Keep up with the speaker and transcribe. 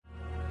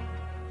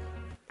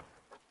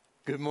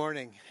Good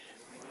morning.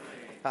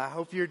 I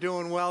hope you're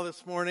doing well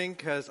this morning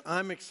because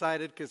I'm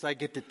excited because I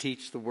get to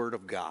teach the Word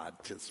of God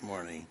this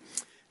morning.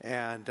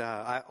 And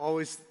that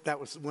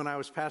was when I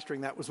was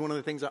pastoring, that was one of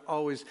the things I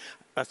always,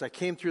 as I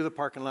came through the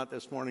parking lot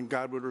this morning,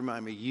 God would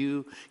remind me,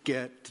 you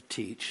get to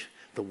teach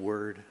the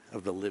Word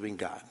of the living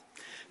God.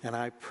 And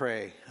I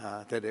pray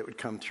that it would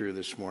come through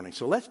this morning.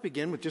 So let's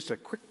begin with just a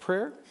quick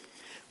prayer.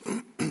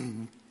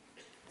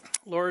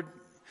 Lord,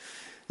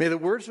 may the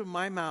words of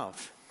my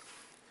mouth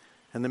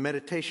and the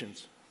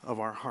meditations of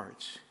our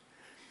hearts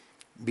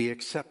be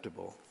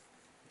acceptable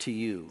to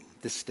you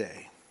this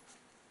day.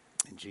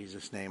 In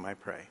Jesus' name I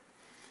pray.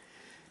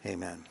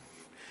 Amen.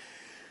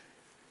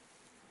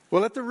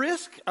 Well, at the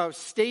risk of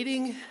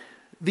stating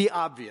the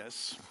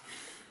obvious,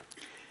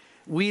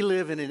 we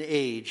live in an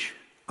age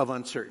of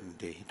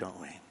uncertainty, don't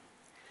we?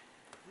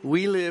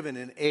 We live in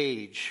an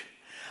age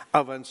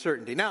of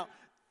uncertainty. Now,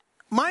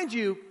 mind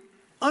you,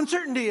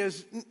 uncertainty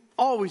has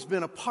always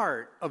been a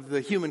part of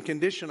the human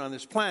condition on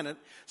this planet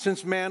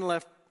since man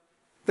left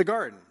the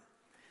garden.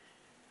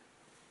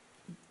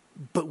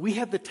 But we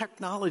have the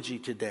technology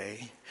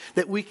today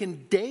that we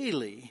can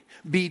daily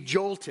be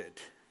jolted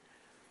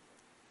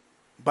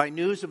by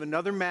news of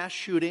another mass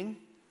shooting.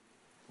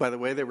 By the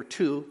way, there were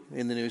 2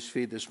 in the news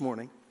feed this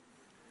morning.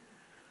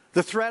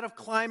 The threat of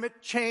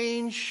climate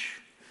change.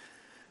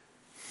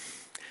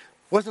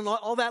 Wasn't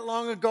all that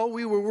long ago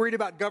we were worried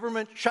about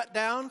government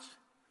shutdowns.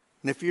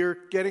 And if you're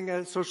getting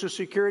a Social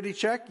Security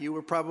check, you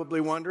were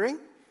probably wondering.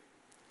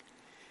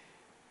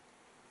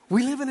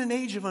 We live in an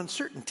age of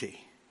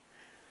uncertainty.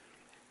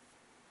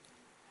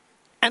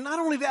 And not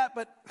only that,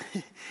 but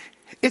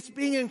it's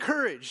being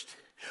encouraged.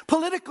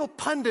 Political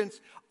pundits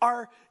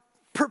are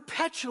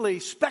perpetually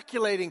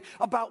speculating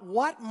about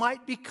what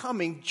might be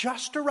coming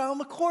just around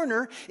the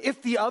corner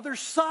if the other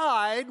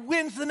side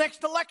wins the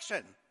next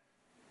election.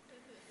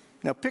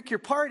 Now, pick your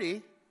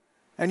party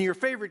and your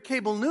favorite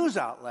cable news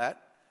outlet.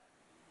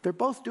 They're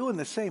both doing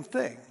the same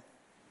thing.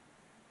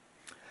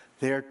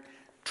 They're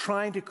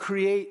trying to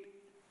create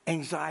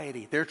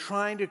anxiety. They're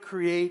trying to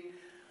create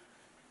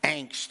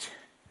angst.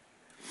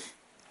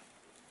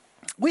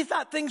 We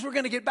thought things were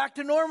going to get back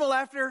to normal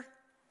after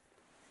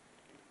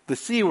the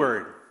C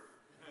word.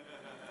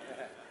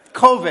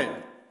 COVID.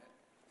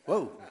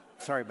 Whoa,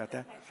 sorry about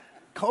that.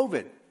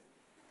 COVID.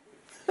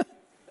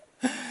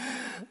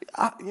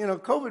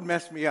 COVID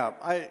messed me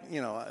up.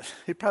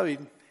 It probably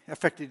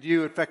affected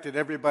you, affected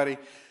everybody.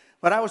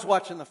 But I was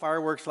watching the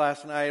fireworks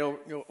last night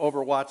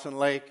over Watson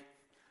Lake.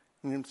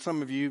 And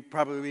some of you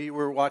probably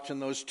were watching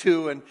those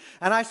too. And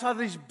I saw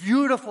these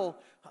beautiful,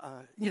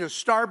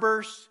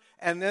 starbursts.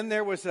 And then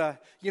there was, the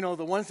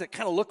ones that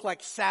kind of look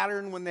like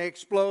Saturn when they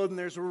explode and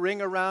there's a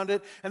ring around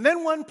it. And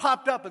then one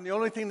popped up and the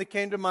only thing that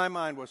came to my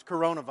mind was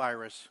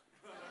coronavirus.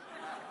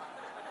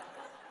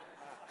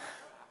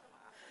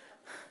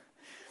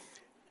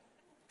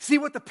 See,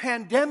 what the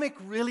pandemic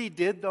really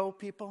did, though,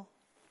 people,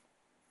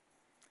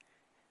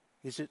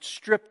 is it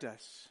stripped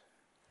us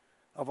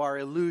of our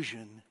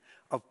illusion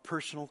of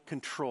personal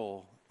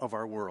control of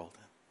our world.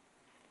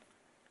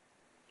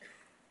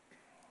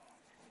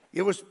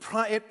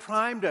 It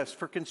primed us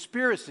for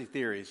conspiracy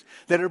theories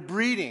that are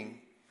breeding.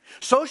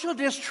 Social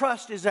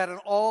distrust is at an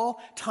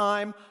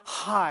all-time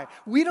high.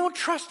 We don't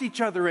trust each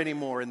other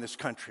anymore in this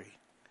country.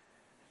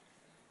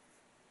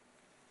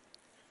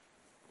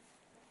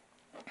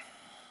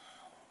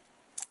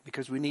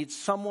 Because we need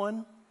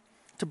someone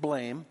to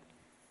blame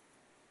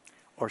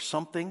or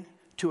something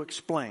to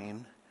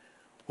explain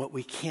what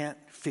we can't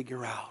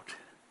figure out.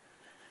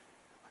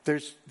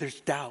 There's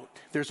doubt.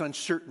 There's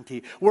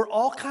uncertainty. We're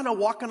all kind of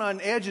walking on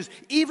edges,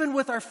 even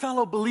with our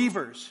fellow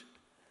believers.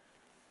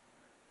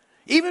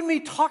 Even me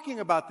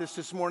talking about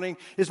this morning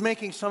is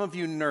making some of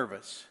you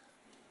nervous.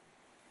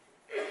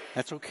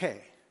 That's okay.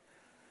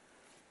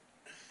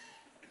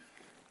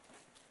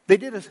 They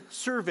did a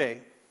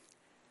survey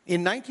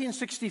in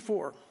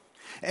 1964,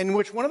 in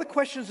which one of the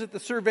questions that the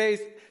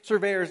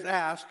surveyors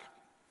asked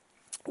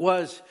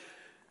was,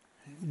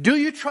 do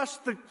you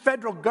trust the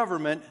federal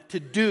government to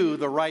do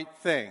the right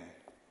thing?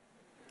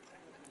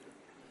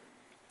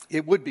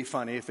 It would be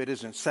funny if it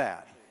isn't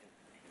sad.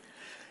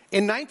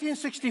 In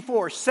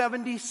 1964,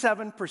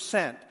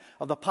 77%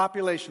 of the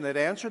population that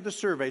answered the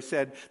survey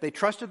said they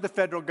trusted the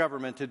federal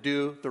government to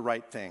do the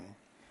right thing.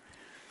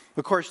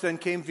 Of course, then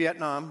came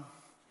Vietnam,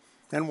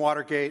 then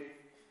Watergate.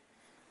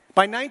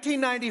 By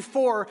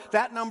 1994,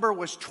 that number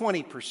was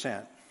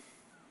 20%.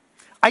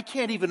 I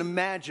can't even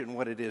imagine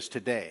what it is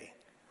today.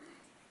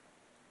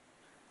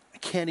 I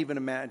can't even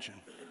imagine.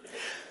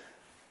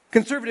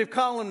 Conservative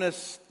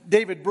columnist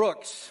David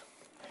Brooks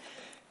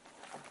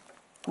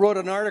wrote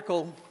an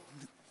article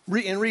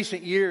in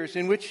recent years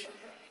in which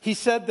he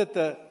said that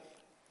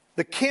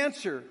the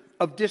cancer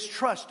of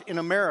distrust in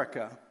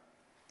America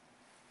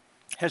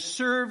has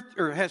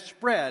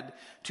spread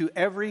to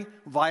every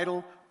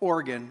vital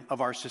organ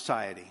of our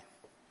society.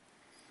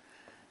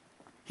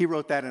 He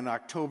wrote that in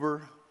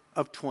October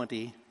of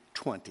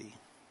 2020,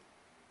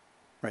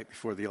 right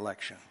before the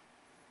election.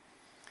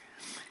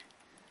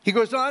 He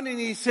goes on and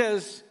he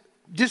says,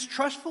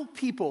 Distrustful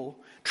people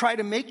try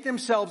to make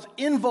themselves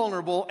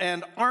invulnerable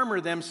and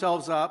armor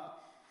themselves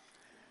up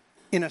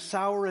in a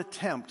sour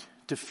attempt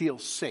to feel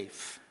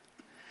safe.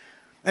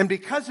 And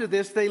because of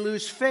this, they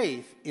lose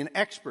faith in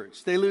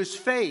experts. They lose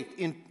faith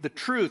in the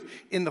truth,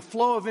 in the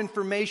flow of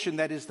information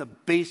that is the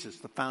basis,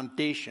 the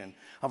foundation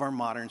of our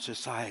modern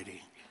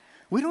society.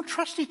 We don't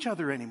trust each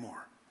other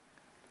anymore.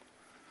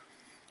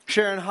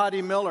 Sharon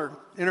Hodde Miller,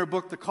 in her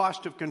book, The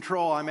Cost of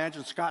Control, I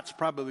imagine Scott's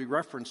probably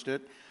referenced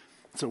it.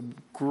 It's a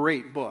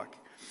great book.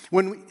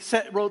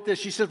 Wrote this,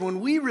 she said,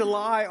 when we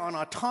rely on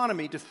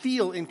autonomy to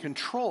feel in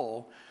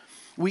control,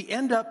 we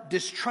end up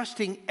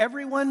distrusting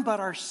everyone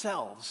but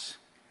ourselves.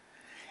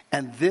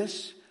 And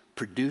this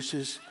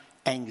produces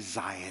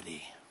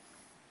anxiety.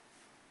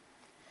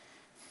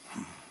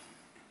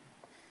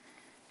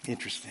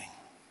 Interesting.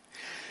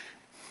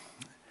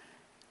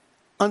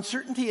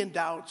 Uncertainty and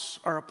doubts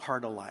are a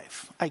part of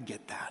life. I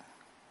get that.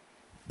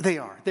 They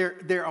are.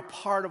 They're a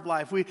part of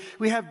life.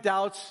 We have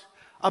doubts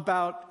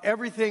about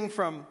everything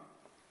from,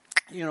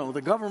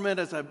 the government,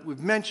 as we've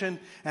mentioned,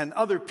 and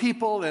other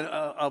people and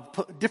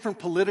of different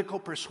political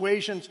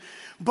persuasions.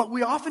 But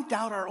we often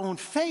doubt our own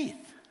faith.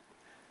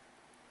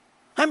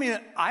 I mean,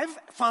 I've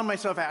found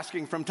myself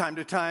asking from time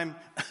to time,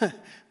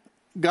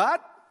 God,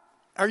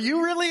 are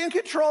you really in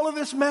control of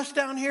this mess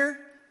down here?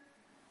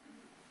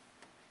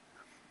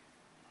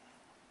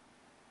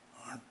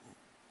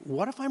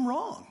 What if I'm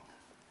wrong?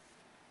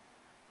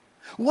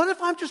 What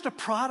if I'm just a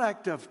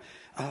product of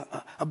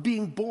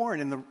being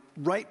born in the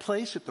right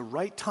place at the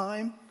right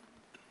time?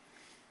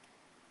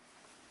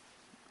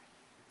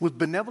 With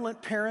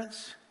benevolent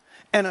parents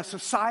and a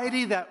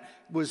society that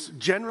was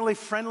generally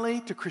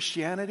friendly to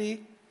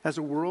Christianity as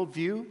a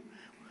worldview?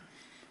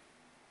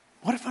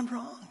 What if I'm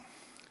wrong?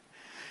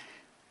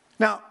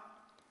 Now,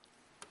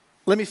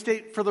 let me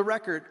state for the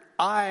record,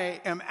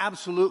 I am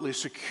absolutely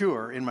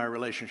secure in my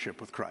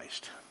relationship with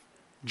Christ.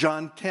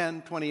 John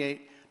 10,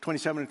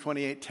 27 and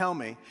 28 tell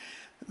me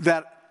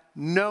that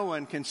no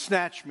one can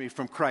snatch me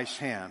from Christ's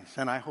hands.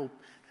 And I hope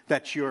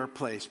that's your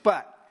place.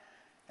 But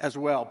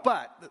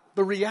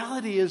the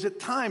reality is at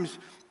times,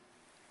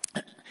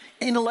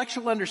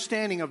 intellectual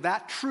understanding of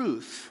that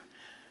truth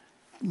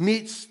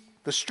meets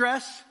the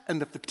stress and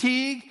the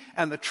fatigue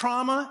and the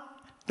trauma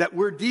that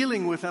we're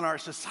dealing with in our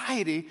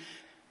society.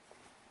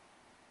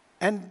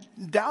 And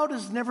doubt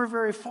is never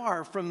very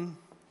far from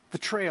the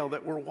trail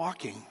that we're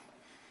walking.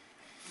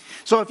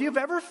 So if you've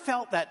ever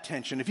felt that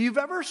tension, if you've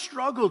ever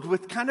struggled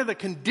with kind of the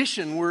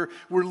condition we're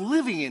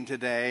living in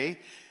today,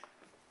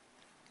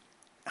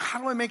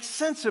 how do I make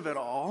sense of it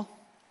all?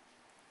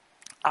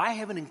 I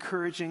have an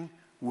encouraging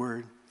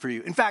word for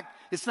you. In fact,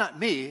 it's not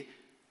me,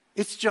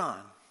 it's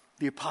John,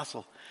 the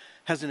apostle,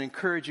 has an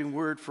encouraging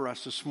word for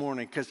us this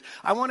morning, because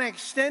I want to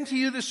extend to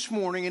you this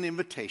morning an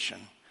invitation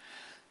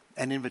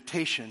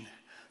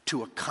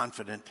to a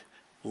confident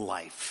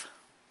life.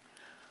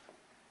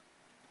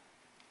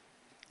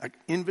 An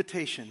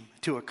invitation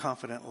to a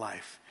confident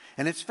life.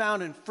 And it's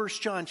found in 1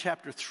 John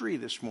chapter 3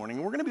 this morning.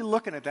 We're going to be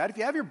looking at that. If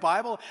you have your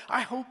Bible,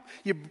 I hope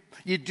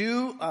you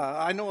do.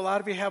 I know a lot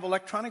of you have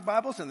electronic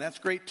Bibles, and that's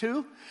great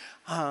too.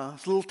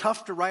 It's a little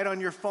tough to write on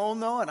your phone,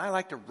 though, and I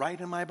like to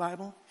write in my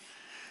Bible.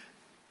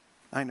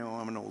 I know,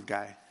 I'm an old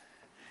guy.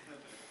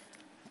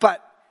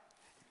 But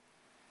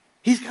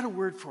he's got a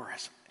word for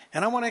us.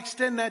 And I want to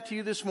extend that to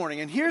you this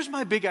morning. And here's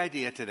my big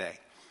idea today.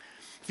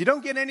 If you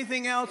don't get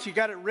anything else, you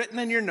got it written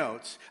in your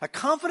notes. A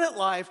confident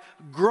life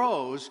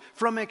grows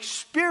from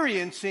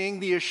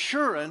experiencing the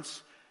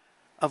assurance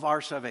of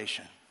our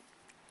salvation.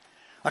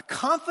 A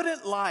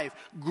confident life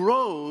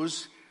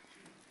grows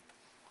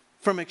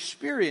from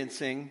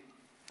experiencing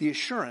the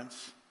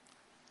assurance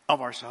of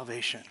our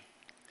salvation.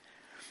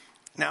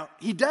 Now,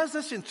 he does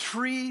this in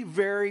three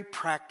very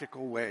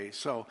practical ways.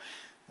 So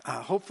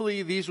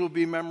hopefully these will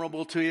be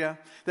memorable to you.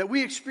 That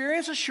we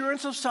experience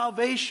assurance of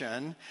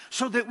salvation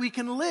so that we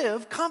can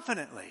live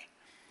confidently.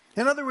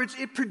 In other words,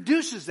 it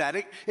produces that.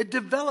 It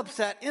develops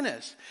that in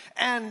us.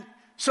 And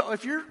so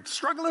if you're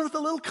struggling with a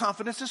little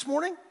confidence this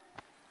morning,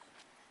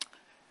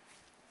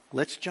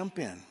 let's jump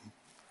in.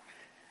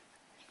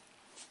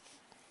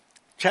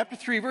 Chapter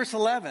 3, verse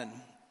 11.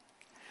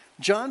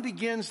 John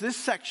begins this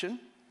section,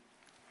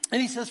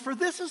 and he says, "For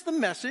this is the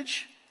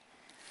message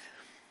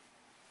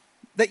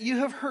that you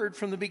have heard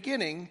from the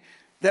beginning,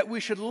 that we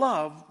should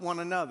love one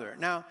another."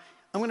 Now,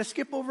 I'm going to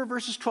skip over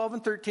verses 12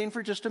 and 13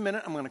 for just a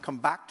minute. I'm going to come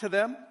back to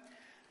them.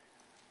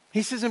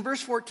 He says in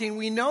verse 14,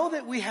 "We know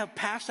that we have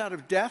passed out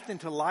of death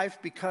into life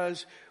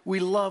because we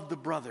love the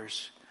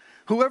brothers.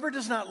 Whoever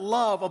does not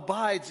love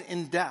abides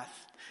in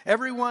death.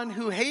 Everyone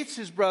who hates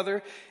his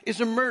brother is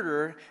a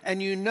murderer,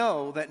 and you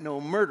know that no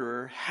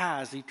murderer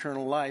has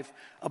eternal life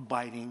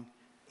abiding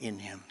in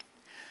him."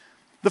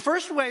 The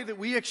first way that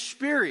we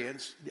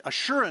experience the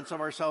assurance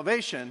of our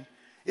salvation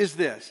is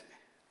this: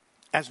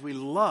 as we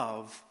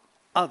love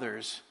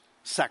others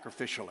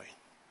sacrificially.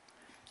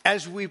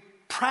 As we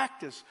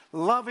practice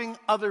loving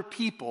other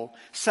people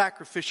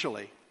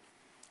sacrificially.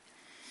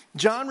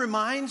 John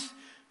reminds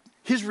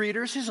his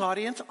readers, his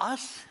audience,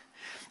 us,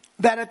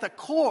 that at the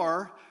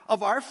core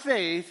of our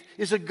faith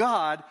is a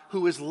God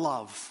who is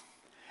love.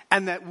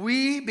 And that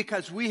we,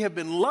 because we have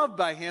been loved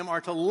by him,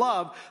 are to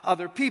love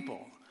other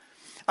people.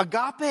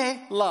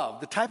 Agape love,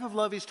 the type of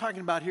love he's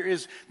talking about here,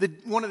 is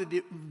one of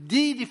the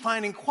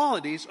defining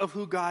qualities of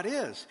who God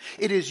is.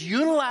 It is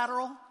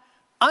unilateral,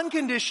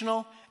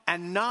 unconditional,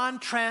 and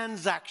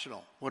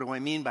non-transactional. What do I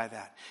mean by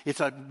that? It's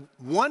a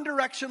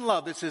one-direction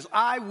love that says,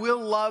 I will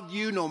love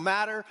you no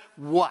matter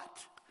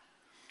what.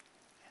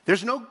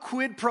 There's no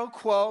quid pro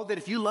quo that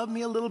if you love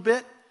me a little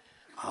bit,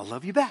 I'll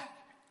love you back.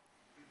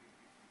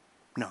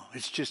 No,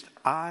 it's just,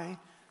 I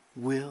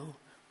will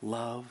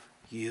love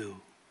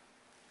you.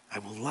 I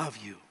will love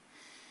you.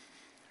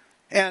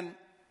 And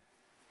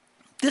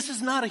this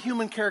is not a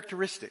human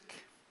characteristic.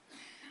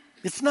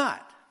 It's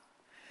not.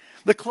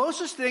 The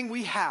closest thing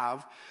we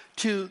have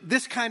to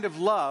this kind of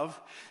love,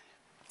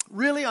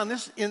 really on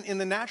this in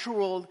the natural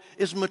world,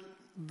 is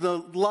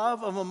the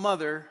love of a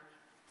mother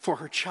for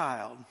her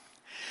child.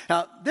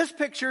 Now, this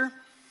picture,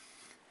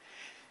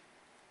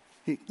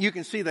 you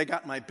can see they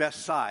got my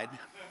best side.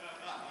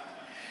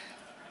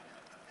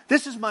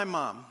 This is my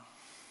mom.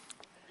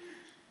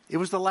 It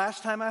was the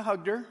last time I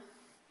hugged her.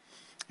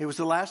 It was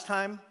the last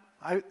time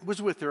I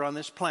was with her on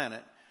this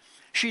planet.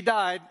 She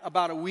died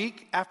about a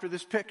week after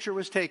this picture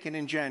was taken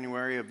in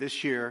January of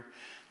this year,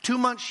 2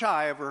 months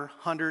shy of her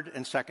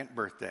 102nd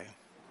birthday.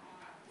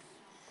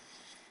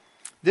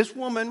 This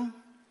woman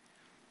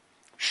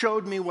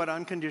showed me what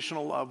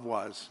unconditional love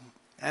was.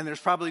 And there's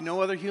probably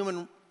no other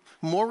human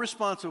more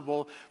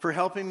responsible for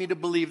helping me to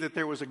believe that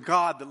there was a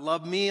God that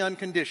loved me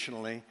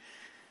unconditionally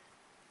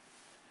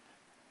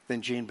than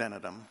Mark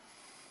Benadom.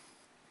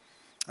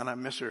 And I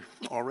miss her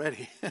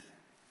already.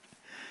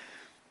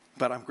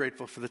 But I'm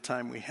grateful for the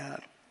time we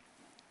had.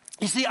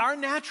 You see, our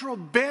natural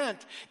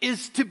bent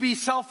is to be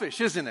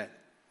selfish, isn't it?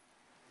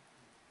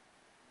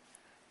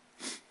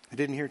 I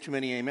didn't hear too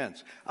many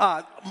amens.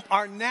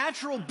 Our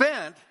natural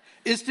bent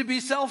is to be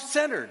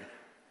self-centered,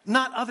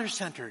 not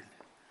other-centered.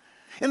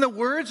 In the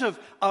words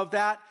of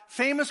that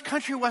famous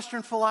country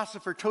western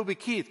philosopher, Toby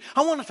Keith,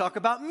 I want to talk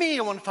about me.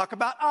 I want to talk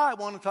about I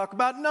want to talk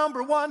about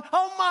number one.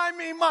 Oh, my,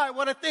 me, my.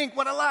 What I think,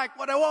 what I like,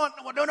 what I want,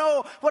 what I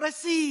know, what I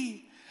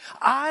see.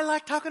 I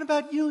like talking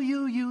about you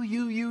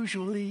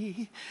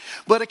usually.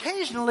 But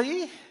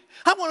occasionally,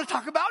 I want to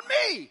talk about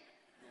me.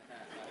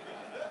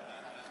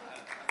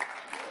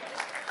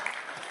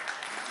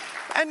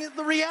 And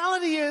the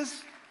reality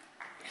is,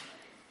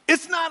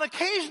 it's not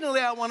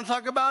occasionally I want to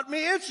talk about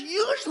me. It's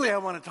usually I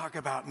want to talk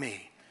about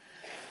me.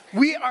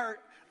 We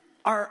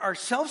are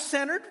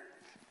self-centered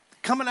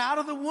coming out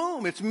of the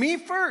womb. It's me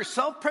first,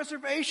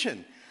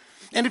 self-preservation.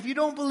 And if you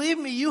don't believe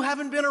me, you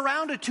haven't been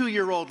around a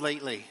 2-year-old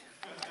lately.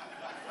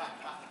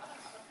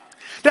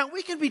 Now,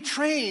 we can be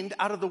trained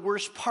out of the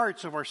worst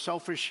parts of our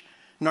selfish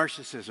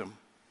narcissism.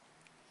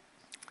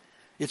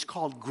 It's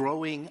called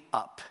growing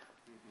up.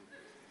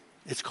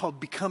 It's called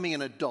becoming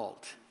an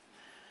adult.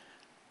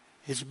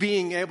 It's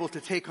being able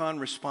to take on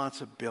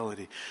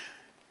responsibility.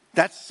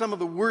 That's some of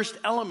the worst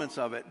elements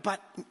of it,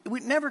 but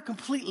it never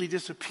completely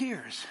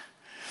disappears.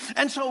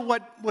 And so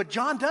what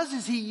John does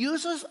is he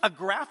uses a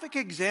graphic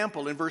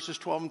example in verses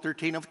 12 and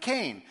 13 of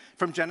Cain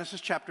from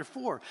Genesis chapter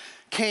 4.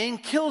 Cain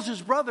kills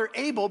his brother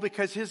Abel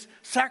because his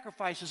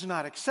sacrifice is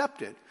not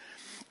accepted.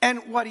 And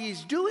what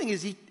he's doing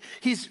is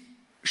he's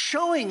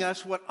showing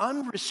us what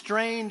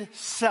unrestrained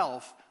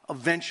self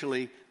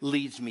eventually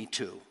leads me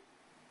to.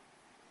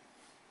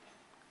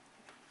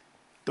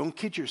 Don't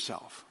kid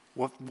yourself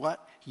with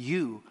what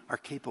you are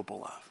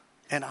capable of,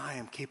 and I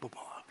am capable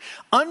of.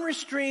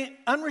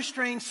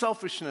 Unrestrained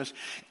selfishness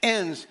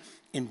ends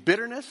in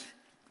bitterness,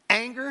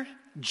 anger,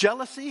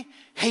 jealousy,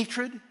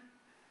 hatred,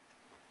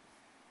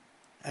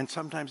 and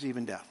sometimes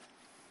even death.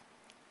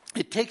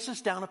 It takes us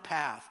down a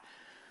path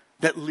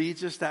that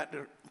leads us that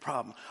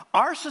problem.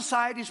 Our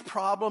society's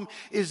problem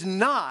is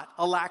not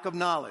a lack of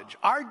knowledge.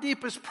 Our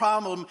deepest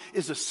problem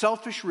is a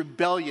selfish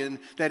rebellion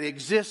that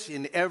exists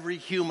in every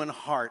human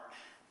heart,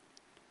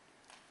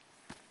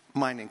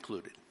 mine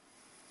included,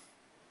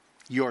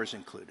 yours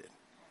included.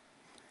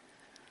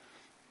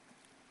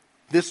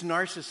 This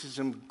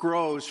narcissism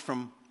grows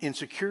from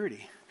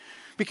insecurity.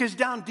 Because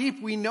down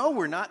deep, we know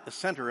we're not the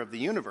center of the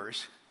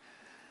universe.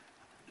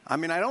 I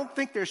mean, I don't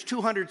think there's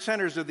 200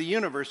 centers of the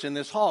universe in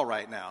this hall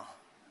right now.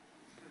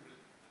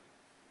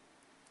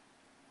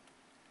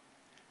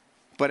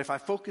 But if I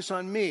focus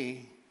on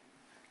me,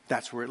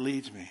 that's where it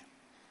leads me.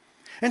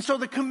 And so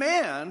the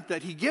command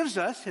that he gives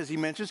us, as he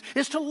mentions,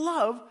 is to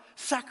love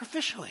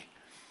sacrificially.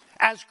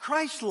 As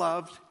Christ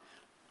loved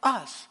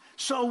us,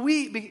 so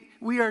we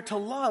are to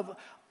love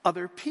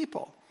other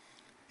people.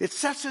 It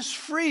sets us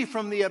free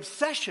from the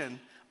obsession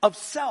of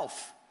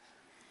self.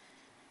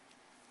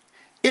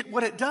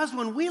 What it does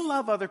when we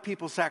love other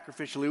people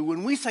sacrificially,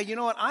 when we say, you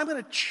know what, I'm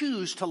going to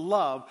choose to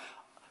love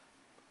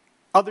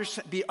others,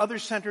 be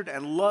other-centered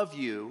and love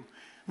you,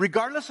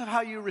 regardless of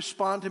how you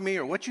respond to me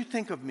or what you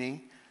think of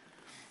me.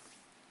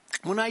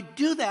 When I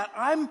do that,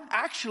 I'm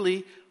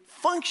actually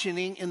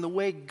functioning in the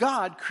way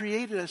God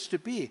created us to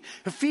be.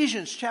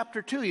 Ephesians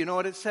chapter 2, you know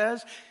what it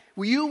says?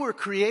 You were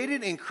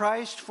created in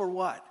Christ for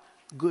what?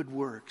 Good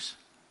works.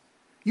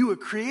 You were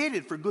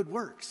created for good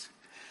works.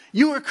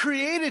 You were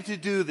created to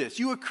do this.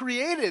 You were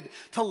created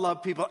to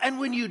love people. And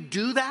when you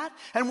do that,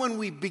 and when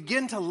we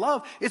begin to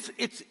love,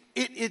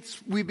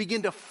 we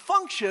begin to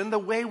function the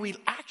way we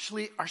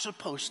actually are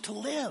supposed to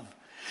live.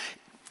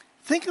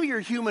 Think of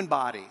your human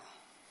body.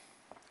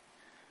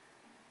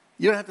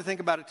 You don't have to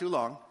think about it too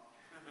long.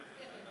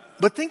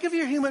 But think of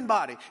your human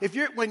body.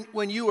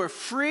 When you are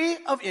free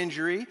of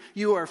injury,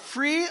 you are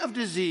free of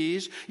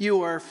disease,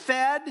 you are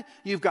fed,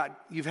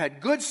 you've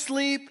had good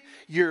sleep,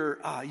 you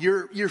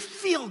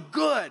feel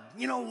good.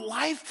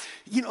 Life,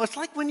 it's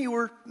like when you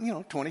were,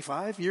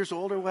 25 years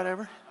old or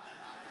whatever.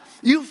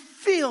 You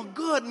feel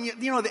good, and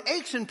the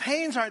aches and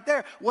pains aren't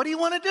there. What do you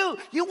want to do?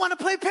 You want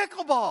to play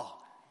pickleball.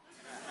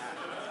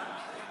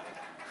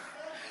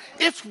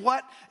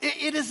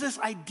 It is this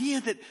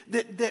idea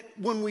that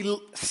when we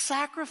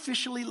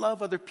sacrificially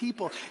love other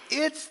people,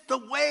 it's the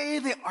way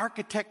the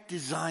architect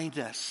designed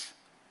us.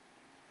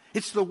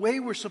 It's the way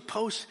we're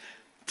supposed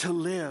to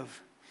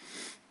live.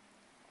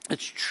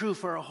 It's true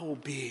for our whole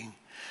being.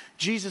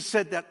 Jesus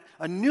said that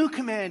a new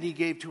command he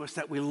gave to us,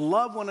 that we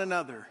love one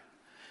another.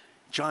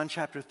 John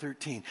chapter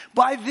 13.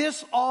 By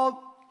this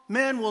all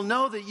men will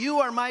know that you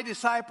are my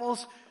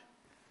disciples,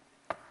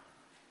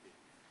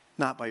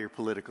 not by your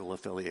political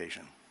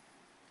affiliation,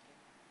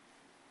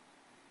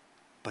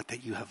 but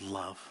that you have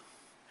love.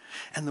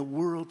 And the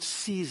world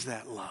sees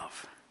that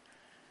love.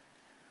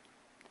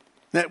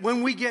 That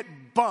when we get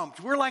bumped,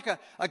 we're like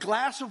a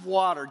glass of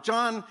water.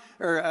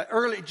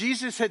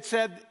 Jesus had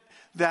said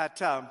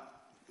that, you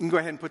can go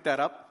ahead and put that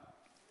up,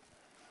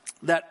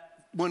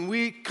 that when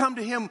we come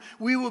to him,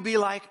 we will be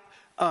like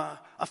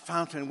a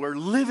fountain where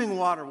living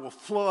water will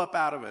flow up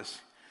out of us.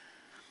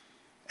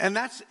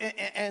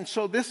 And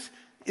so this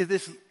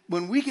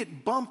when we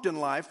get bumped in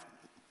life,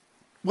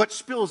 what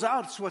spills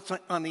out is what's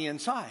on the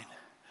inside.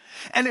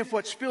 And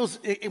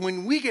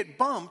when we get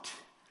bumped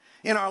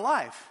in our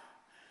life,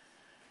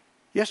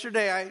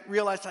 yesterday I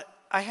realized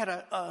I had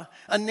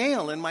a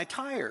nail in my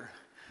tire.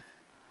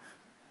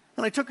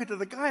 And I took it to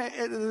the guy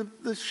at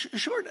the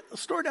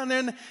store down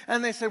there,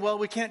 and they said, well,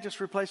 we can't just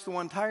replace the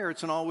one tire.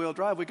 It's an all-wheel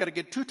drive. We've got to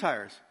get 2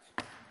 tires.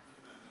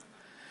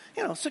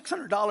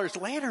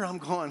 $600 later, I'm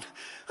going,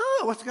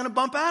 what's going to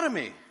bump out of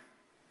me?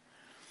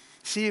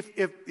 See,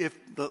 if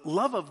the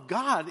love of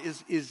God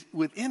is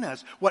within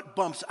us, what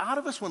bumps out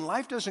of us when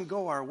life doesn't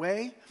go our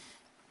way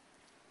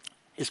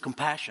is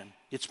compassion,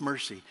 it's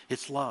mercy,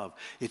 it's love,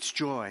 it's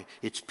joy,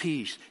 it's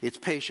peace, it's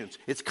patience,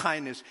 it's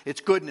kindness,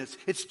 it's goodness,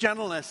 it's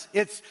gentleness,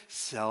 it's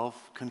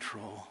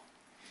self-control.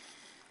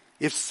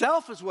 If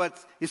self is what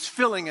is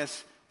filling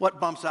us, what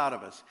bumps out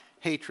of us?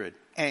 Hatred,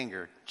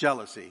 anger,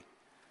 jealousy,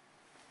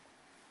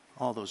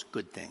 all those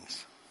good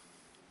things.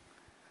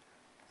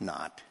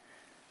 Not.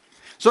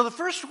 So the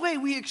first way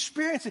we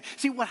experience it,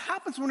 see what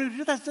happens when we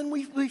do that, then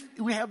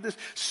we have this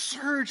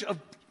surge of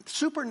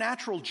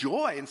supernatural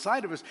joy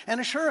inside of us and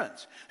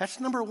assurance. That's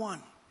number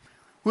one.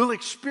 We'll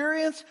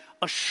experience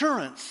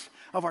assurance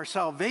of our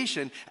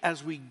salvation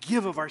as we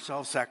give of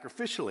ourselves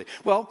sacrificially.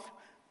 Well,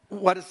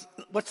 what's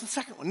the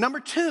second one?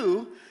 Number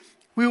two,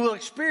 we will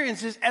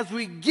experience this as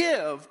we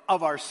give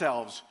of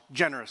ourselves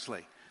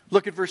generously.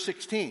 Look at verse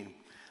 16.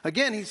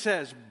 Again, he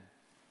says,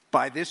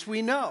 by this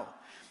we know.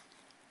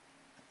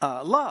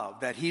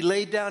 Love, that he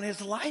laid down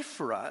his life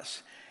for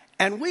us,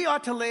 and we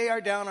ought to lay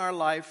down our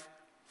life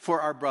for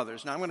our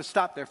brothers. Now I'm going to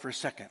stop there for a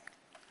second.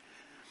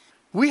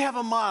 We have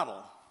a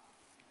model.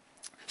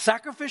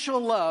 Sacrificial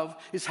love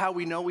is how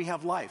we know we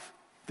have life.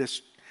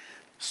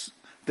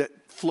 That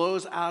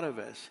flows out of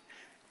us.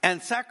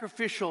 And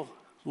sacrificial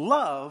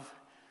love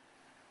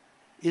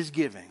is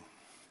giving.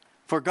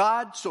 For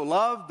God so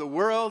loved the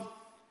world,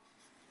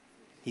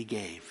 he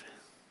gave.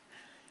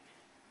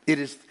 It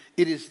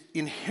is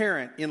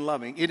inherent in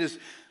loving. It is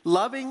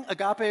loving,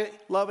 agape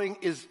loving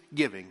is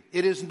giving.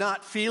 It is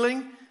not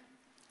feeling.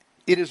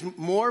 It is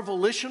more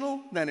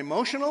volitional than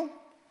emotional.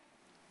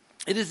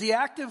 It is the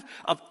act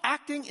of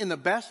acting in the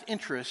best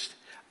interest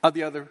of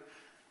the other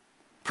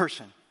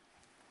person.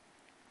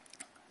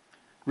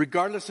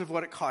 Regardless of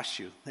what it costs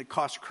you. It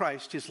cost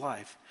Christ his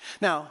life.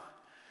 Now,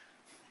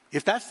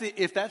 if that's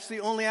the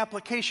only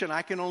application,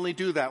 I can only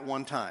do that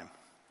one time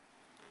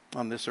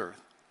on this earth.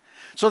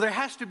 So there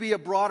has to be a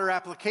broader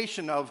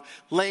application of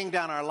laying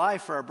down our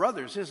life for our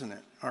brothers, isn't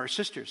it? Our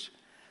sisters.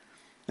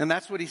 And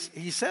that's what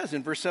he says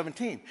in verse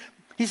 17.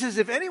 He says,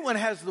 if anyone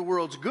has the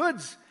world's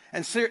goods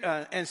and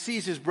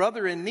sees his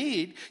brother in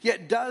need,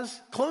 yet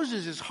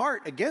closes his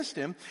heart against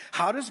him,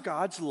 how does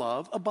God's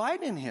love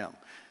abide in him?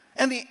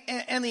 And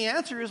the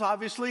answer is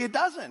obviously it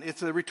doesn't.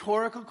 It's a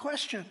rhetorical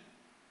question.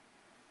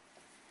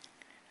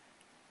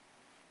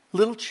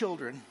 Little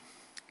children,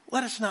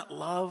 let us not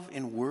love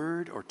in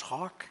word or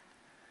talk,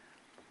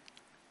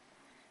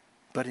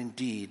 but in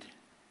deed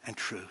and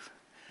truth.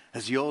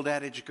 As the old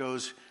adage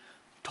goes,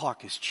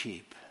 talk is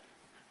cheap.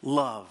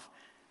 Love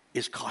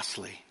is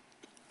costly.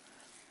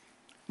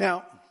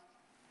 Now,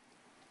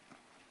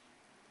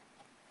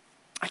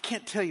 I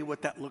can't tell you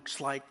what that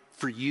looks like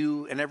for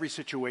you in every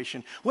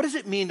situation? What does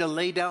it mean to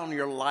lay down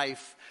your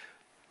life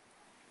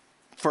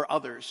for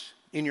others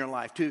in your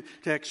life, to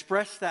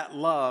express that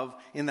love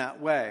in that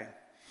way?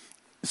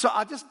 So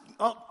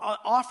I'll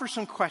offer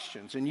some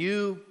questions, and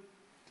you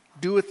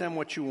do with them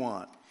what you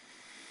want.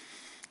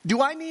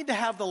 Do I need to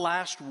have the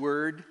last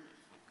word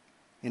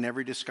in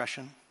every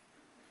discussion?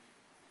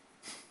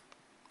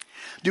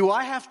 Do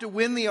I have to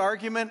win the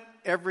argument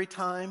every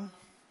time?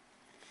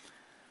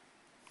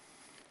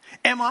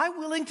 Am I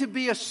willing to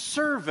be a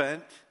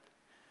servant,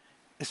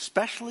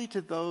 especially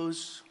to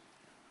those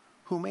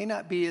who may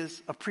not be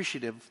as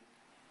appreciative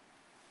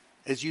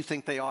as you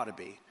think they ought to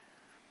be?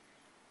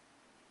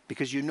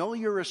 Because you know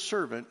you're a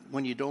servant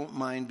when you don't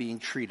mind being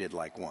treated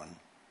like one.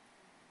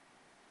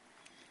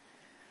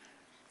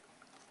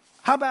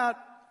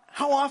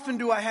 How often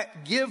do I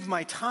give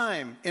my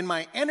time and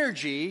my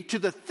energy to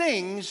the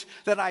things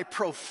that I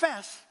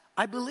profess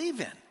I believe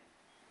in?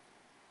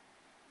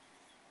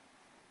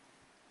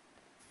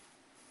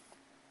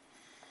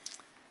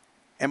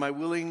 Am I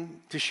willing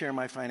to share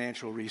my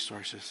financial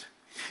resources?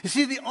 You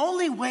see, the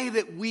only way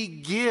that we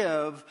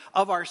give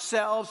of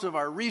ourselves, of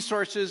our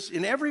resources,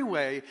 in every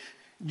way,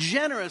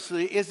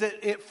 generously, is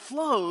that it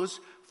flows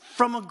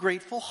from a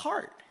grateful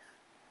heart.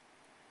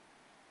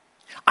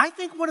 I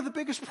think one of the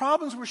biggest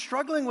problems we're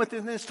struggling with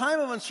in this time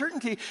of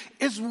uncertainty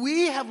is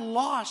we have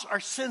lost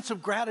our sense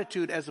of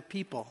gratitude as a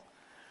people.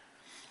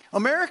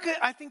 America,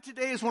 I think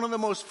today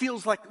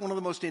feels like one of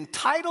the most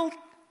entitled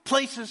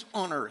places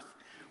on earth.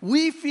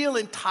 We feel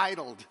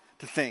entitled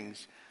to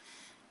things.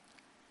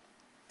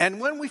 And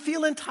when we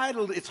feel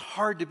entitled, it's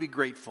hard to be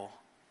grateful.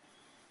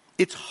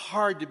 It's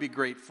hard to be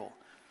grateful.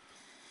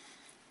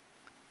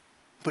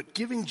 But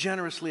giving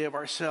generously of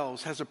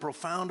ourselves has a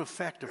profound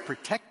effect of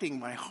protecting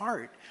my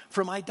heart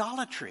from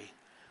idolatry.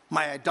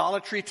 My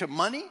idolatry to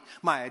money,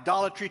 my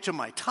idolatry to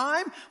my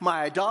time,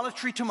 my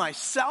idolatry to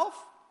myself.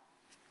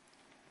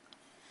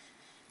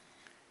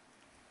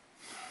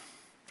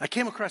 I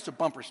came across a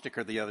bumper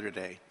sticker the other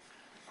day.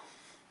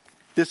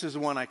 This is the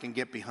one I can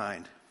get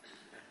behind.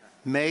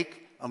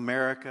 Make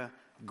America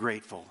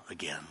grateful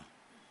again.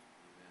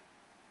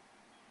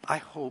 I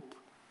hope,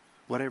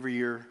 whatever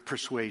your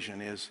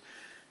persuasion is,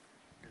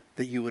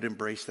 that you would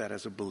embrace that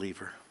as a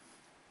believer.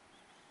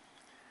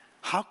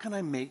 How can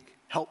I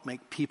help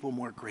make people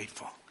more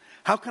grateful?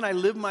 How can I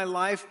live my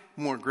life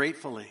more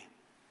gratefully?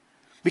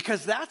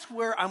 Because that's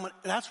where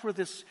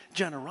this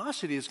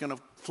generosity is going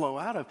to flow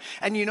out of.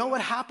 And you know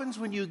what happens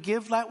when you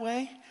give that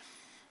way?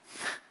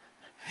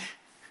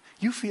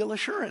 You feel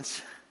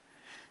assurance.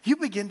 You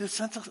begin to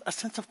sense a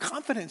sense of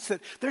confidence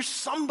that there's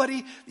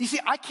somebody. You see,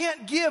 I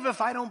can't give if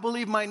I don't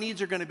believe my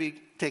needs are going to be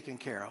taken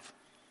care of.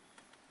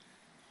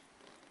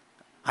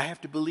 I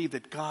have to believe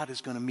that God is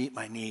going to meet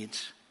my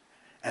needs,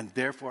 and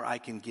therefore I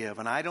can give.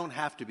 And I don't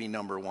have to be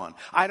number one.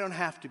 I don't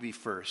have to be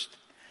first.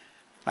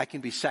 I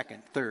can be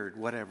second, third,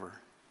 whatever.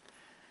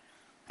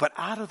 But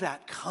out of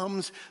that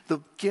comes the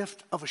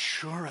gift of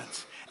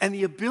assurance and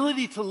the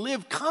ability to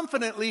live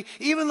confidently,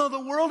 even though the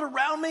world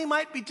around me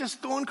might be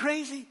just going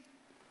crazy.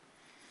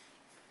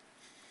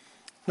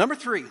 Number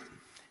 3,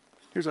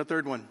 here's our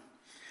third one.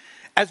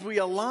 As we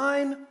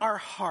align our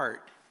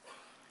heart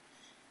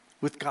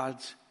with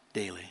God's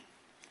daily.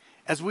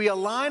 As we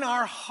align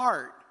our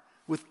heart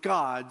with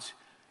God's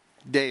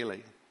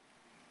daily.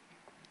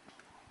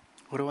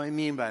 What do I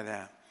mean by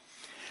that?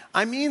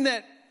 I mean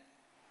that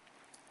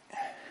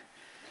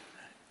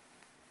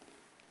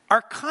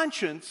our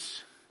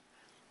conscience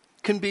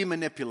can be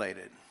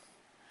manipulated.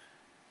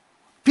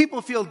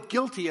 People feel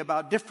guilty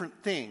about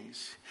different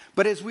things.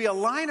 But as we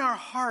align our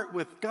heart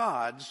with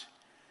God's,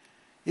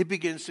 it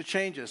begins to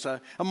change us. A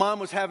mom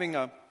was having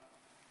a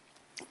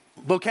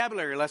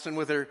vocabulary lesson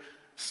with her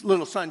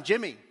little son,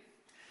 Jimmy.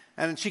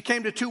 And she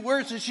came to 2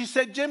 words and she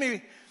said,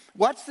 Jimmy,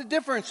 what's the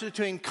difference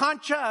between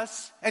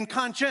conscious and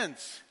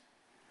conscience?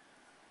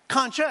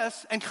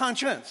 Conscious and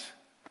conscience.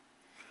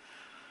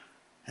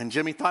 And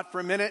Jimmy thought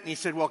for a minute and he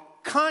said, well,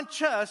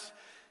 conscious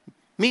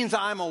means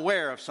I'm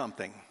aware of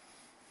something.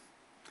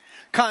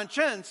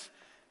 Conscience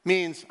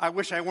means I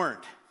wish I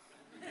weren't.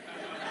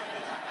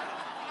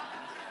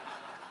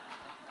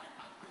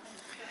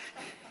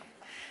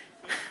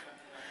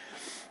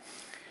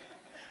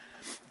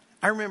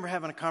 I remember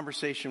having a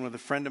conversation with a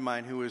friend of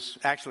mine who was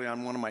actually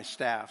on one of my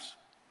staffs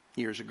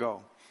years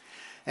ago.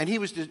 And he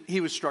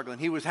was struggling.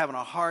 He was having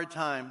a hard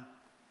time.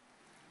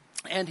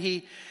 And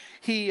we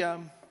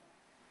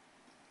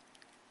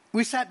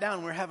sat down,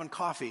 we were having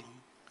coffee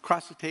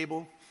across the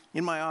table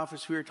in my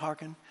office, we were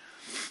talking.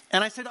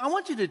 And I said, I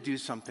want you to do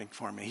something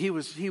for me. He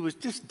was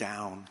just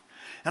down.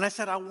 And I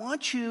said, I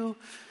want you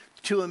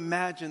to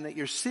imagine that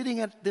you're sitting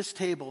at this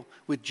table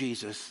with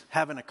Jesus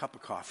having a cup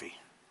of coffee.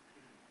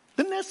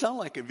 Doesn't that sound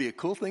like it'd be a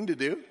cool thing to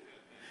do?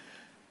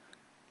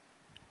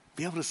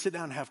 Be able to sit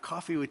down and have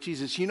coffee with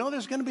Jesus. You know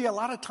there's going to be a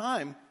lot of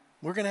time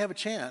we're going to have a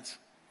chance.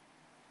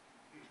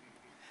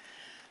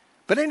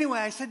 But anyway,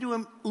 I said to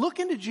him, look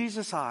into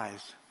Jesus'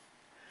 eyes.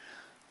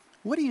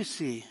 What do you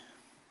see?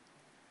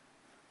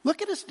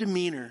 Look at his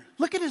demeanor.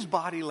 Look at his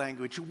body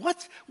language.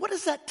 What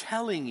is that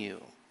telling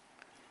you?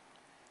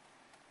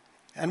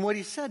 And what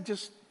he said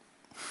just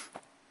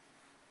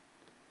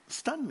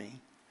stunned me.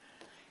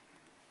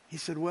 He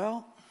said,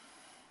 well,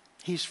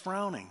 he's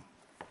frowning.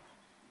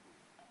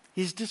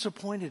 He's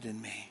disappointed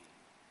in me.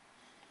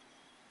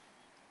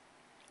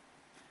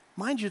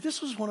 Mind you,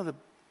 this was one of the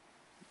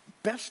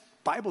best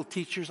Bible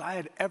teachers I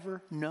had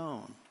ever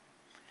known.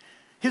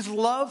 His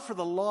love for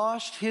the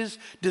lost, his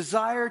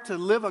desire to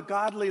live a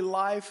godly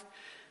life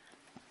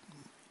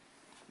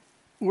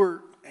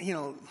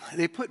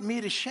they put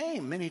me to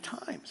shame many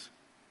times.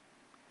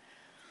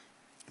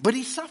 But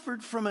he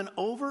suffered from an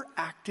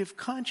overactive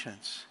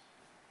conscience.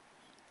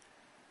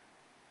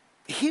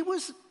 He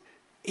wasn't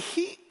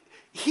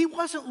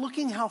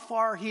looking how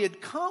far he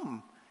had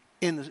come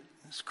in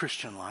his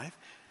Christian life.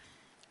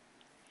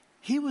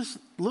 He was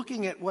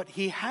looking at what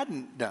he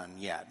hadn't done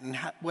yet and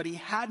what he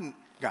hadn't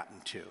gotten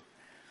to.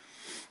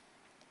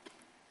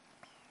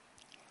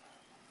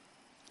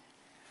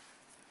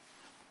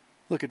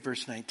 Look at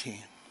verse 19.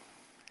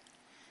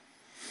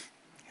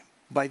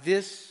 By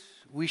this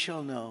we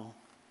shall know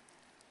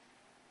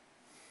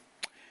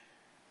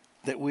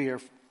that we are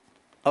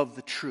of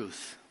the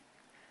truth.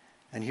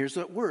 And here's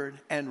that word,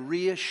 and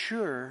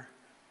reassure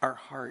our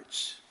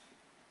hearts.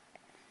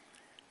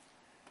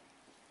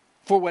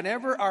 For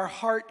whenever our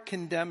heart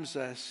condemns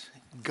us,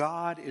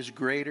 God is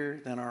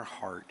greater than our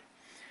heart.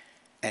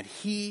 And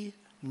He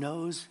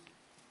knows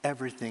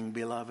everything,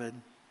 beloved.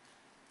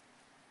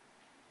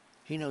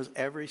 He knows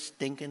every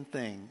stinking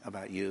thing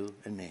about you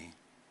and me.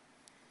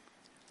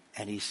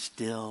 And He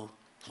still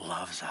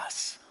loves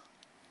us.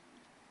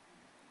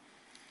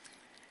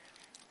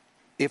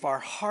 If our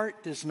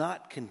heart does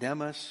not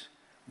condemn us,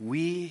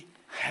 we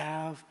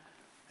have,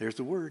 there's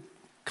the word,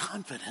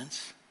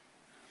 confidence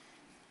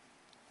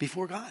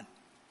before God.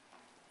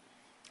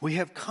 We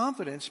have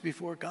confidence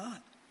before God.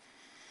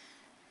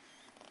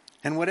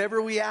 And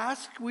whatever we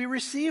ask, we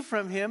receive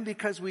from Him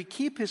because we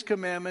keep His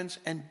commandments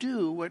and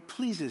do what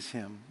pleases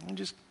Him. I'll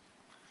just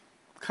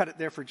cut it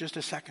there for just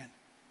a second.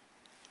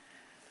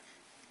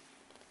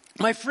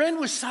 My friend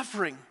was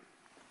suffering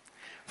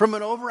from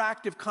an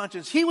overactive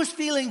conscience. He was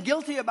feeling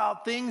guilty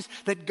about things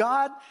that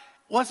God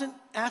wasn't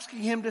asking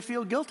him to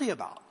feel guilty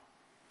about.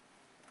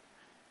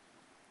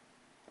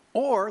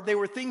 Or they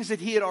were things that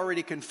he had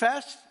already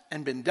confessed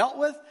and been dealt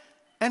with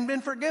and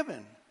been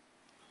forgiven.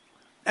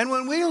 And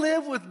when we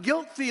live with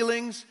guilt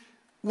feelings,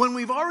 when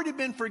we've already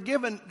been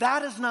forgiven,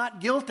 that is not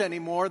guilt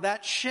anymore,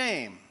 that's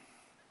shame.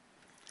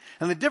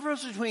 And the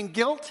difference between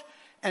guilt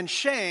and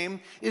shame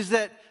is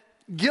that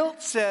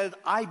guilt says,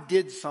 I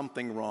did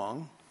something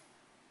wrong.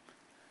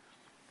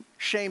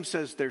 Shame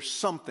says, there's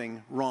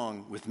something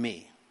wrong with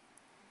me.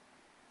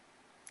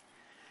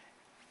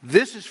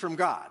 This is from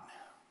God.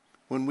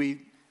 When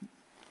we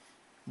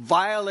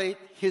violate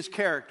His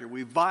character,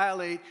 we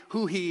violate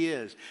who He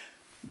is.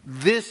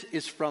 This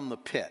is from the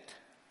pit.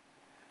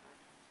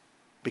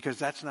 Because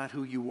that's not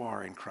who you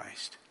are in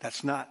Christ.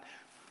 That's not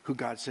who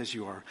God says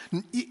you are.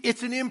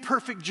 It's an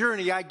imperfect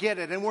journey, I get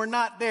it. And we're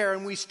not there,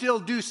 and we still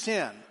do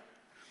sin.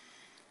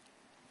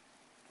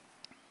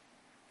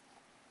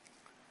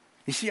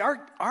 You see,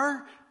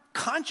 our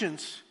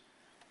conscience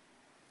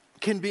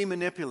can be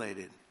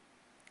manipulated.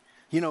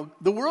 You know,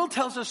 the world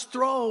tells us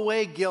throw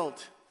away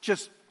guilt.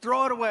 Just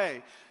throw it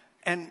away.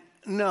 And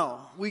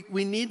no,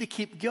 we need to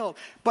keep guilt.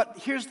 But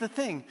here's the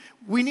thing.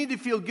 We need to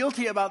feel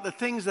guilty about the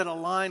things that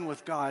align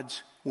with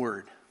God's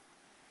word.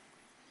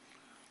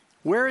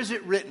 Where is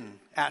it written?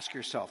 Ask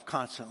yourself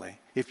constantly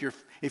if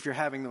you're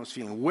having those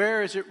feelings.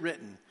 Where is it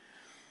written?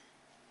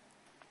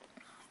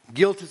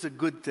 Guilt is a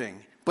good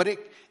thing. But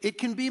it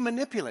can be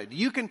manipulated.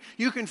 You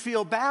can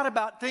feel bad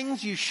about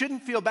things you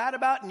shouldn't feel bad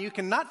about, and you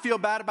cannot feel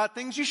bad about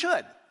things you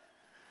should.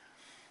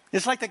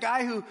 It's like the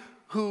guy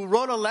who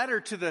wrote a letter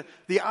to the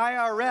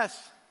IRS,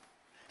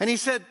 and he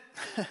said,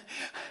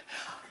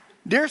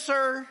 Dear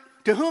sir,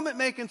 to whom it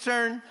may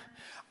concern,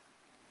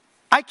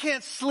 I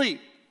can't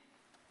sleep.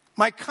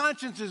 My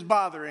conscience is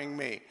bothering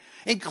me.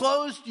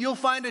 Enclosed, you'll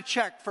find a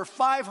check for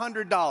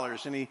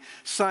 $500. And he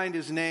signed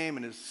his name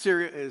and his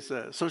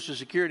social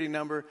security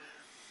number.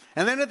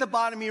 And then at the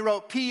bottom he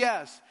wrote,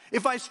 P.S.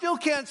 If I still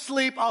can't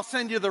sleep, I'll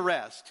send you the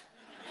rest.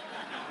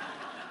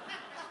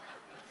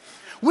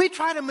 We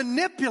try to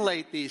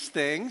manipulate these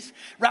things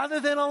rather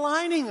than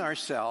aligning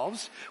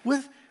ourselves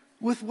with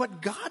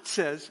what God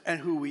says and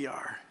who we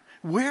are.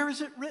 Where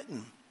is it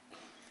written?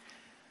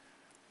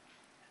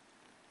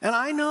 And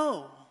I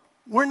know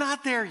we're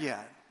not there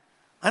yet.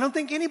 I don't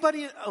think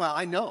anybody, well,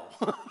 I know.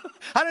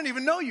 I don't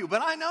even know you,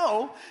 but I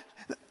know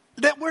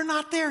that we're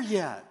not there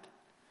yet.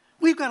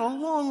 We've got a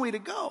long way to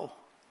go.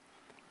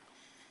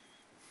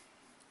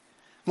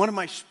 One of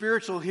my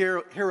spiritual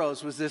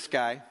heroes was this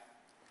guy.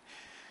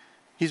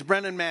 He's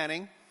Brennan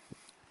Manning.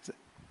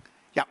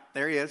 Yeah,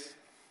 there he is.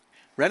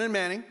 Brennan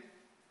Manning.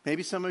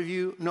 Maybe some of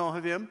you know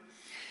of him.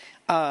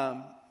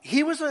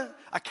 He was a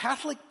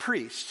Catholic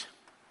priest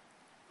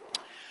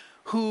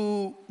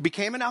who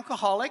became an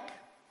alcoholic,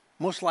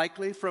 most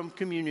likely from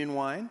communion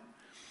wine.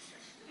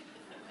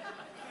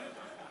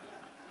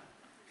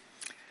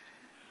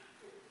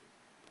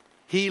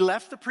 He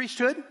left the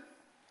priesthood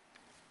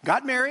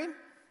got married,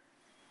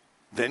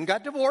 then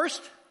got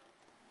divorced,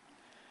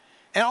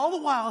 and all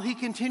the while he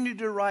continued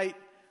to write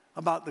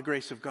about the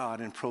grace of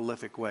God in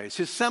prolific ways.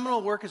 His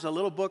seminal work is a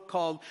little book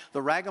called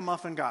The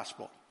Ragamuffin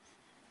Gospel.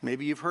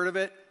 Maybe you've heard of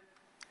it.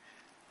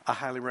 I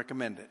highly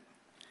recommend it.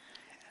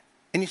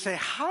 And you say,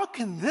 how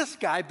can this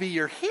guy be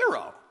your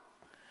hero?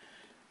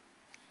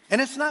 And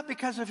it's not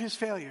because of his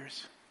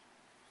failures.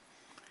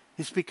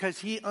 It's because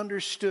he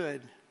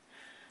understood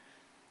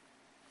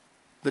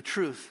the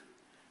truth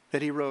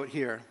that he wrote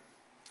here.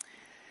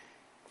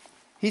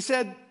 He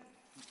said,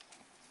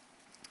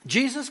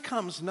 Jesus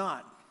comes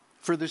not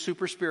for the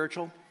super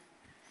spiritual,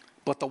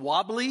 but the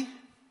wobbly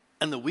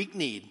and the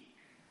weak-kneed,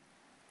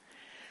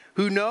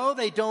 who know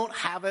they don't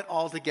have it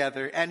all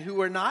together and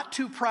who are not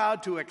too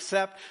proud to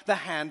accept the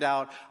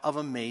handout of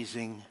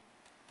amazing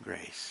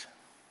grace.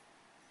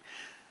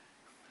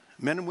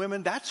 Men and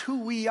women, that's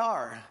who we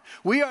are.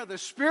 We are the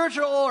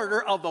spiritual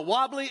order of the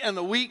wobbly and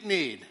the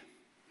weak-kneed.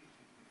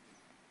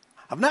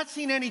 I've not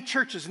seen any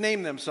churches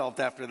name themselves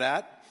after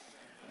that.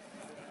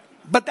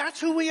 But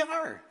that's who we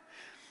are.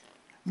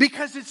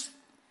 Because it's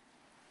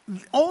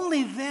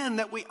only then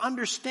that we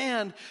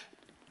understand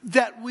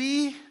that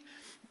we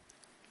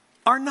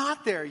are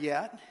not there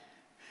yet.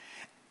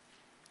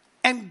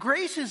 And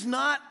grace is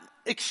not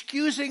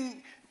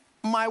excusing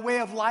my way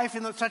of life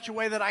in such a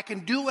way that I can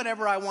do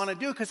whatever I want to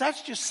do, because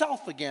that's just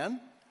self again.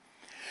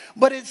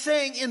 But it's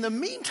saying in the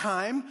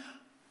meantime,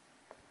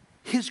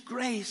 His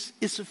grace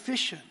is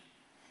sufficient.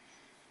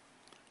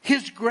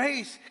 His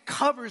grace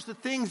covers the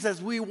things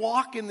as we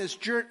walk in this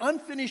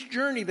unfinished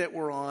journey that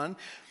we're on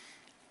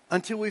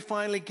until we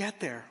finally get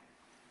there.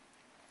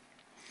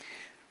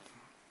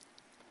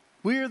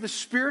 We are the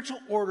spiritual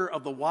order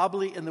of the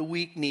wobbly and the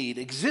weak-kneed,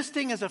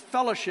 existing as a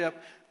fellowship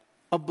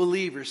of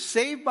believers,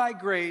 saved by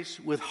grace,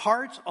 with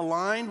hearts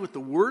aligned with the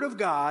Word of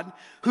God,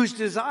 whose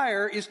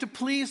desire is to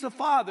please the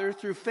Father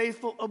through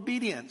faithful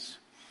obedience.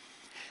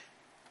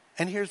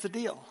 And here's the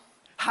deal.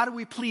 How do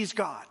we please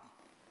God?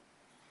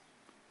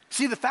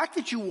 See, the fact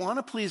that you want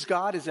to please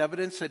God is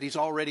evidence that He's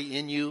already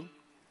in you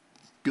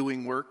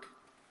doing work.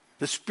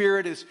 The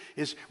Spirit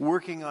is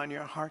working on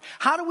your heart.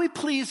 How do we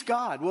please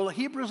God? Well,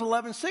 Hebrews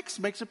 11:6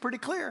 makes it pretty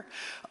clear.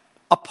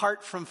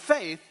 Apart from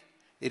faith,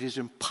 it is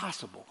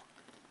impossible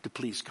to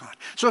please God.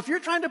 So if you're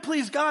trying to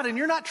please God and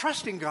you're not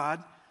trusting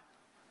God,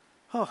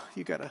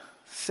 you got a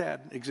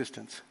sad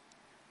existence.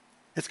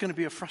 It's going to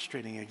be a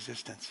frustrating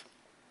existence.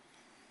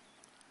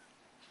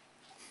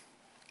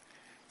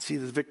 See,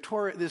 the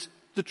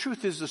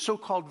truth is the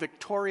so-called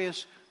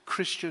victorious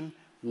Christian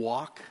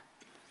walk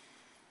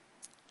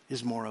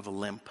is more of a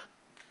limp.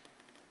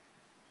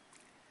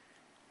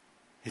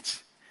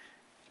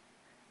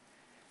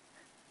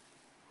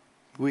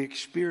 We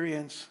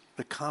experience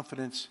the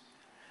confidence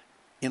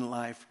in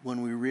life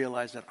when we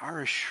realize that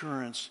our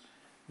assurance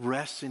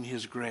rests in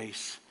His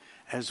grace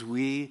as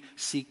we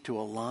seek to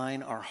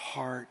align our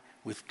heart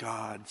with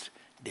God's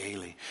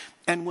daily.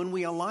 And when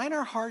we align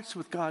our hearts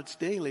with God's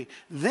daily,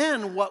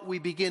 then what we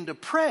begin to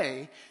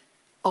pray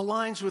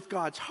aligns with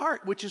God's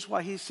heart, which is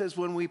why He says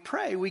when we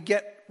pray, we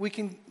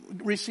can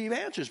receive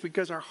answers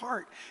because our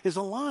heart is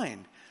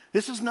aligned.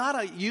 This is not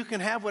a you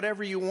can have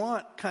whatever you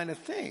want kind of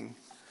thing.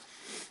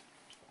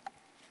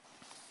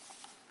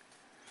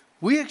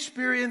 We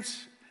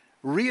experience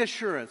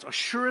reassurance,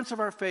 assurance of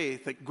our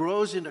faith that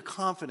grows into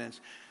confidence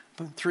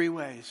in three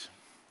ways.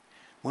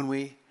 When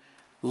we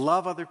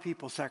love other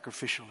people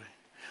sacrificially,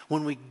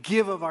 when we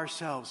give of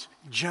ourselves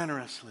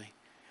generously,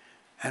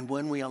 and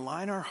when we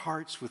align our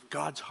hearts with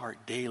God's heart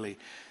daily,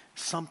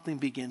 something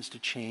begins to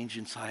change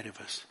inside of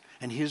us.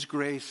 And His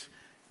grace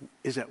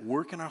is at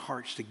work in our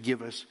hearts to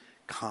give us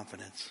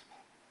confidence.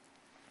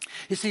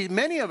 You see,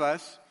 many of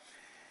us,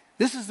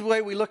 this is the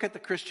way we look at the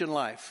Christian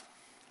life.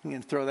 I'm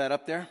going to throw that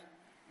up there.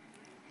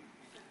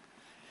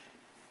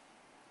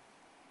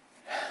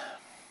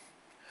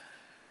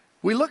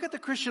 We look at the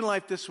Christian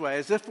life this way,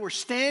 as if we're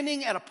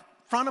standing at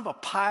front of a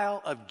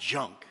pile of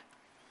junk.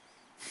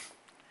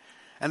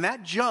 And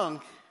that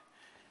junk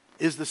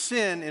is the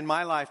sin in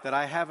my life that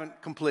I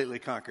haven't completely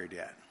conquered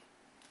yet.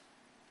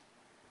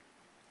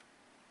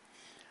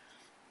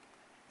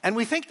 And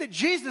we think that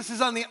Jesus is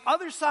on the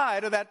other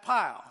side of that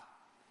pile.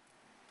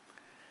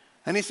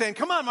 And He's saying,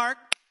 come on, Mark,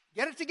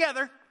 get it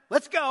together.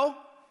 Let's go.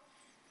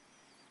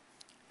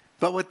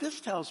 But what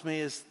this tells me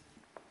is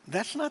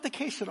that's not the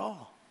case at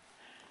all.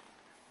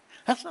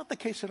 That's not the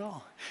case at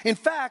all. In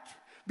fact,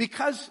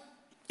 because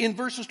in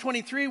verses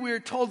 23 we are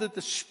told that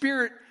the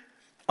Spirit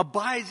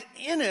abides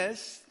in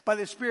us by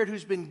the Spirit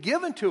who's been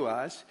given to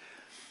us,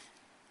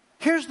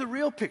 here's the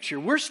real picture.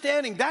 We're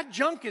standing, that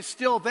junk is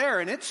still there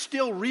and it's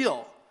still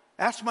real.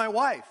 Ask my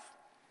wife.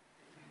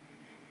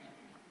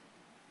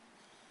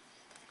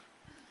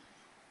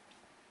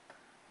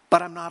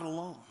 But I'm not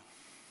alone.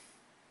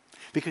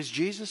 Because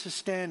Jesus is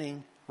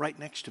standing right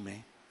next to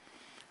me.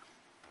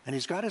 And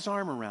He's got His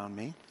arm around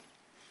me.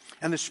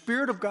 And the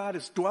Spirit of God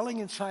is dwelling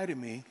inside of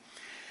me.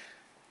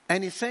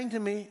 And He's saying to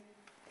me,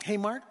 hey,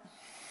 Mark,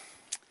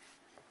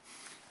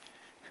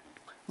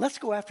 let's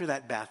go after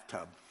that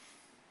bathtub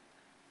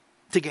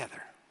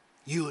together.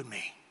 You and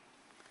me.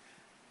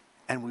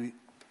 And we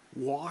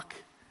walk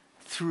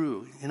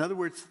through. In other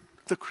words,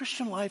 the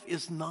Christian life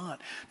is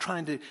not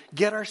trying to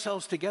get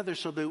ourselves together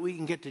so that we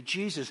can get to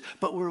Jesus,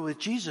 but we're with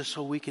Jesus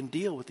so we can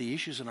deal with the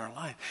issues in our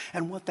life.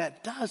 And what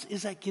that does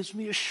is that gives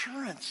me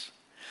assurance.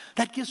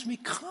 That gives me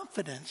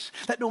confidence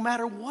that no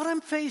matter what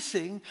I'm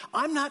facing,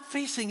 I'm not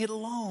facing it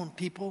alone,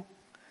 people.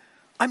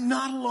 I'm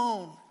not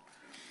alone.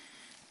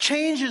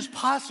 Change is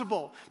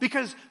possible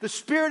because the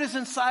Spirit is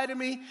inside of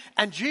me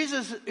and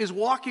Jesus is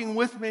walking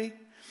with me.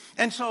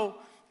 And so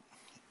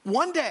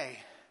one day,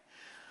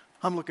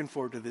 I'm looking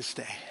forward to this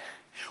day.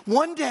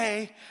 One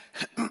day,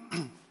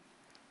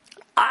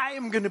 I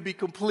am going to be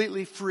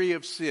completely free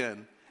of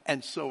sin,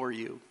 and so are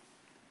you.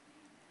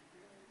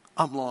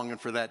 I'm longing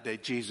for that day.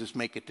 Jesus,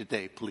 make it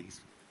today, please.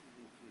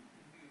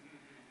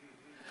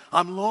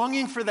 I'm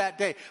longing for that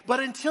day. But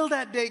until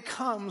that day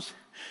comes,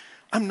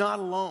 I'm not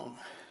alone.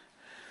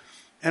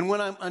 And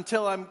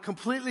until I'm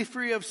completely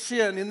free of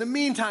sin, in the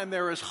meantime,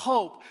 there is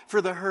hope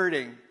for the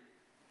hurting.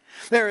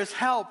 There is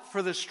help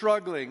for the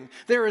struggling.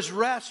 There is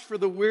rest for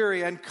the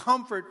weary and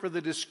comfort for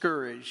the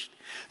discouraged.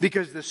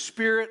 Because the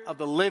Spirit of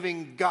the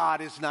living God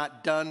is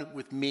not done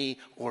with me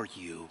or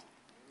you.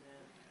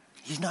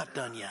 He's not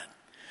done yet.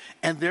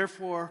 And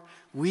therefore,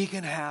 we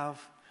can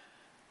have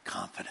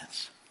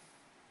confidence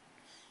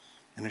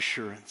and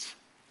assurance.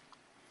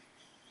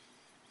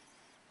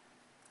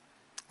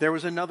 There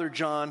was another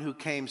John who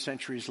came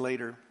centuries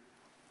later.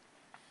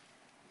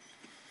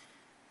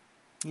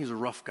 He was a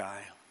rough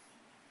guy.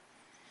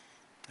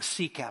 A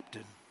sea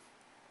captain.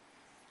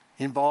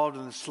 Involved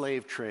in the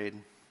slave trade.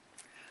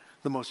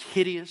 The most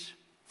hideous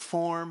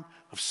form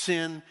of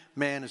sin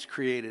man has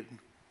created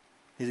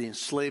is the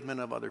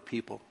enslavement of other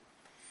people.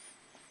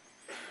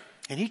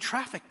 And he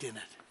trafficked in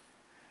it.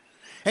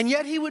 And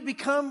yet he would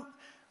become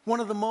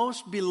one of the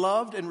most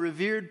beloved and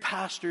revered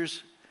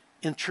pastors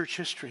in church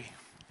history.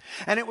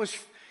 And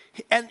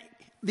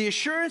the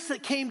assurance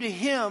that came to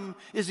him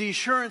is the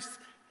assurance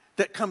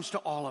that comes to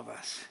all of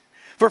us.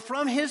 For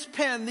from his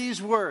pen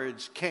these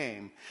words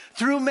came,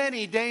 through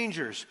many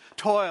dangers,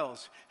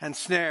 toils, and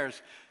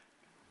snares,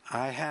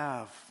 I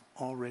have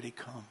already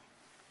come.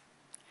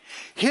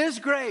 His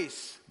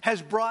grace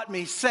has brought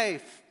me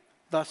safe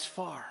thus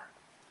far.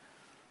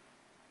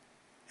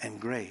 And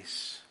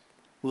grace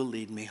will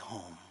lead me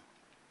home.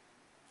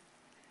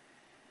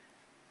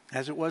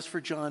 As it was for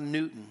John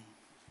Newton,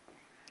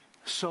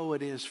 so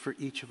it is for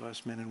each of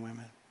us, men and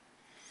women.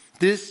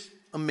 This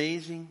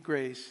amazing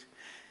grace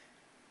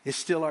is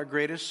still our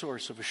greatest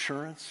source of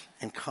assurance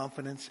and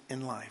confidence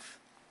in life.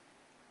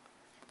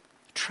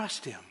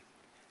 Trust Him,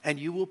 and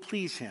you will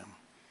please Him.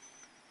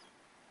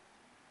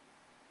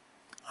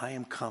 I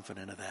am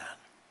confident of that.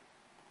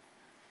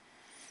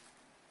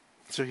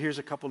 So here's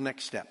a couple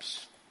next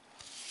steps.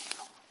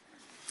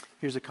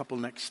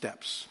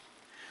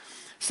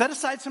 Set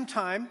aside some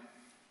time.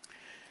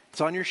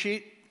 It's on your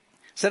sheet.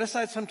 Set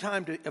aside some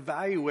time to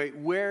evaluate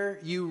where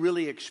you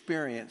really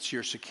experience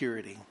your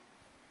security.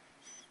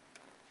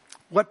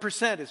 What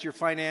percent is your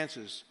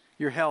finances,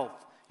 your health,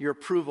 your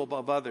approval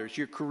of others,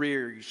 your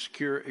career,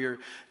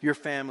 your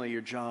family,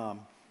 your job?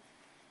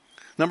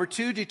 Number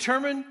 2,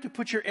 determine to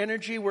put your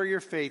energy where your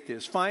faith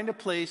is. Find a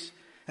place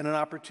and an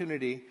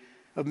opportunity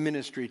of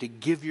ministry to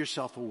give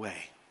yourself away.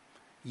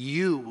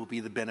 You will be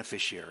the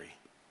beneficiary.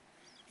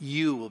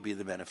 You will be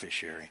the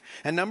beneficiary.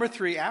 And number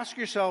 3, ask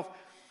yourself,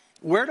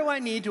 where do I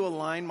need to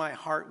align my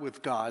heart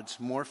with God's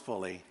more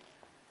fully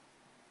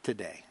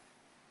today?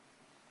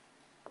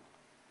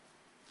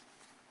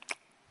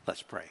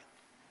 Let's pray.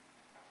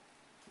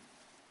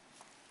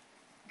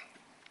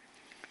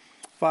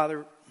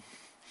 Father,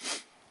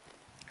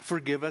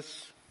 forgive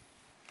us.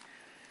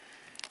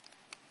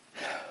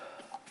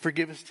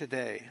 Forgive us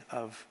today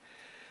of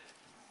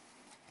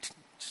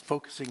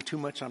focusing too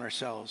much on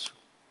ourselves.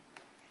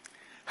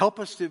 Help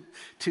us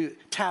to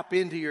tap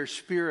into your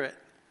Spirit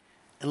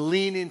and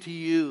lean into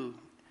you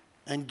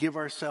and give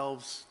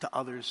ourselves to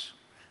others,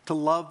 to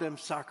love them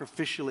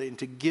sacrificially and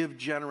to give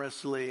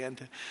generously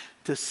and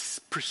to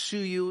pursue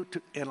you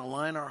and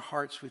align our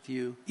hearts with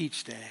you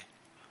each day.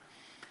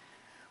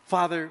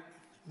 Father,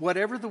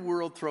 whatever the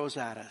world throws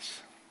at us,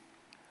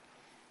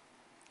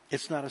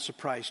 it's not a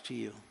surprise to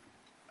you.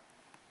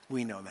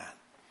 We know that.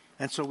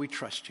 And so we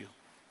trust you.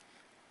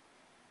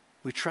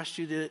 We trust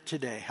you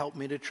today. Help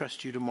me to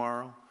trust you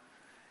tomorrow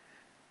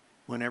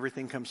when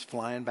everything comes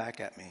flying back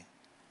at me.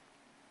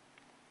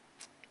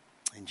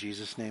 In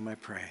Jesus' name I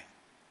pray.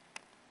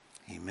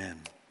 Amen.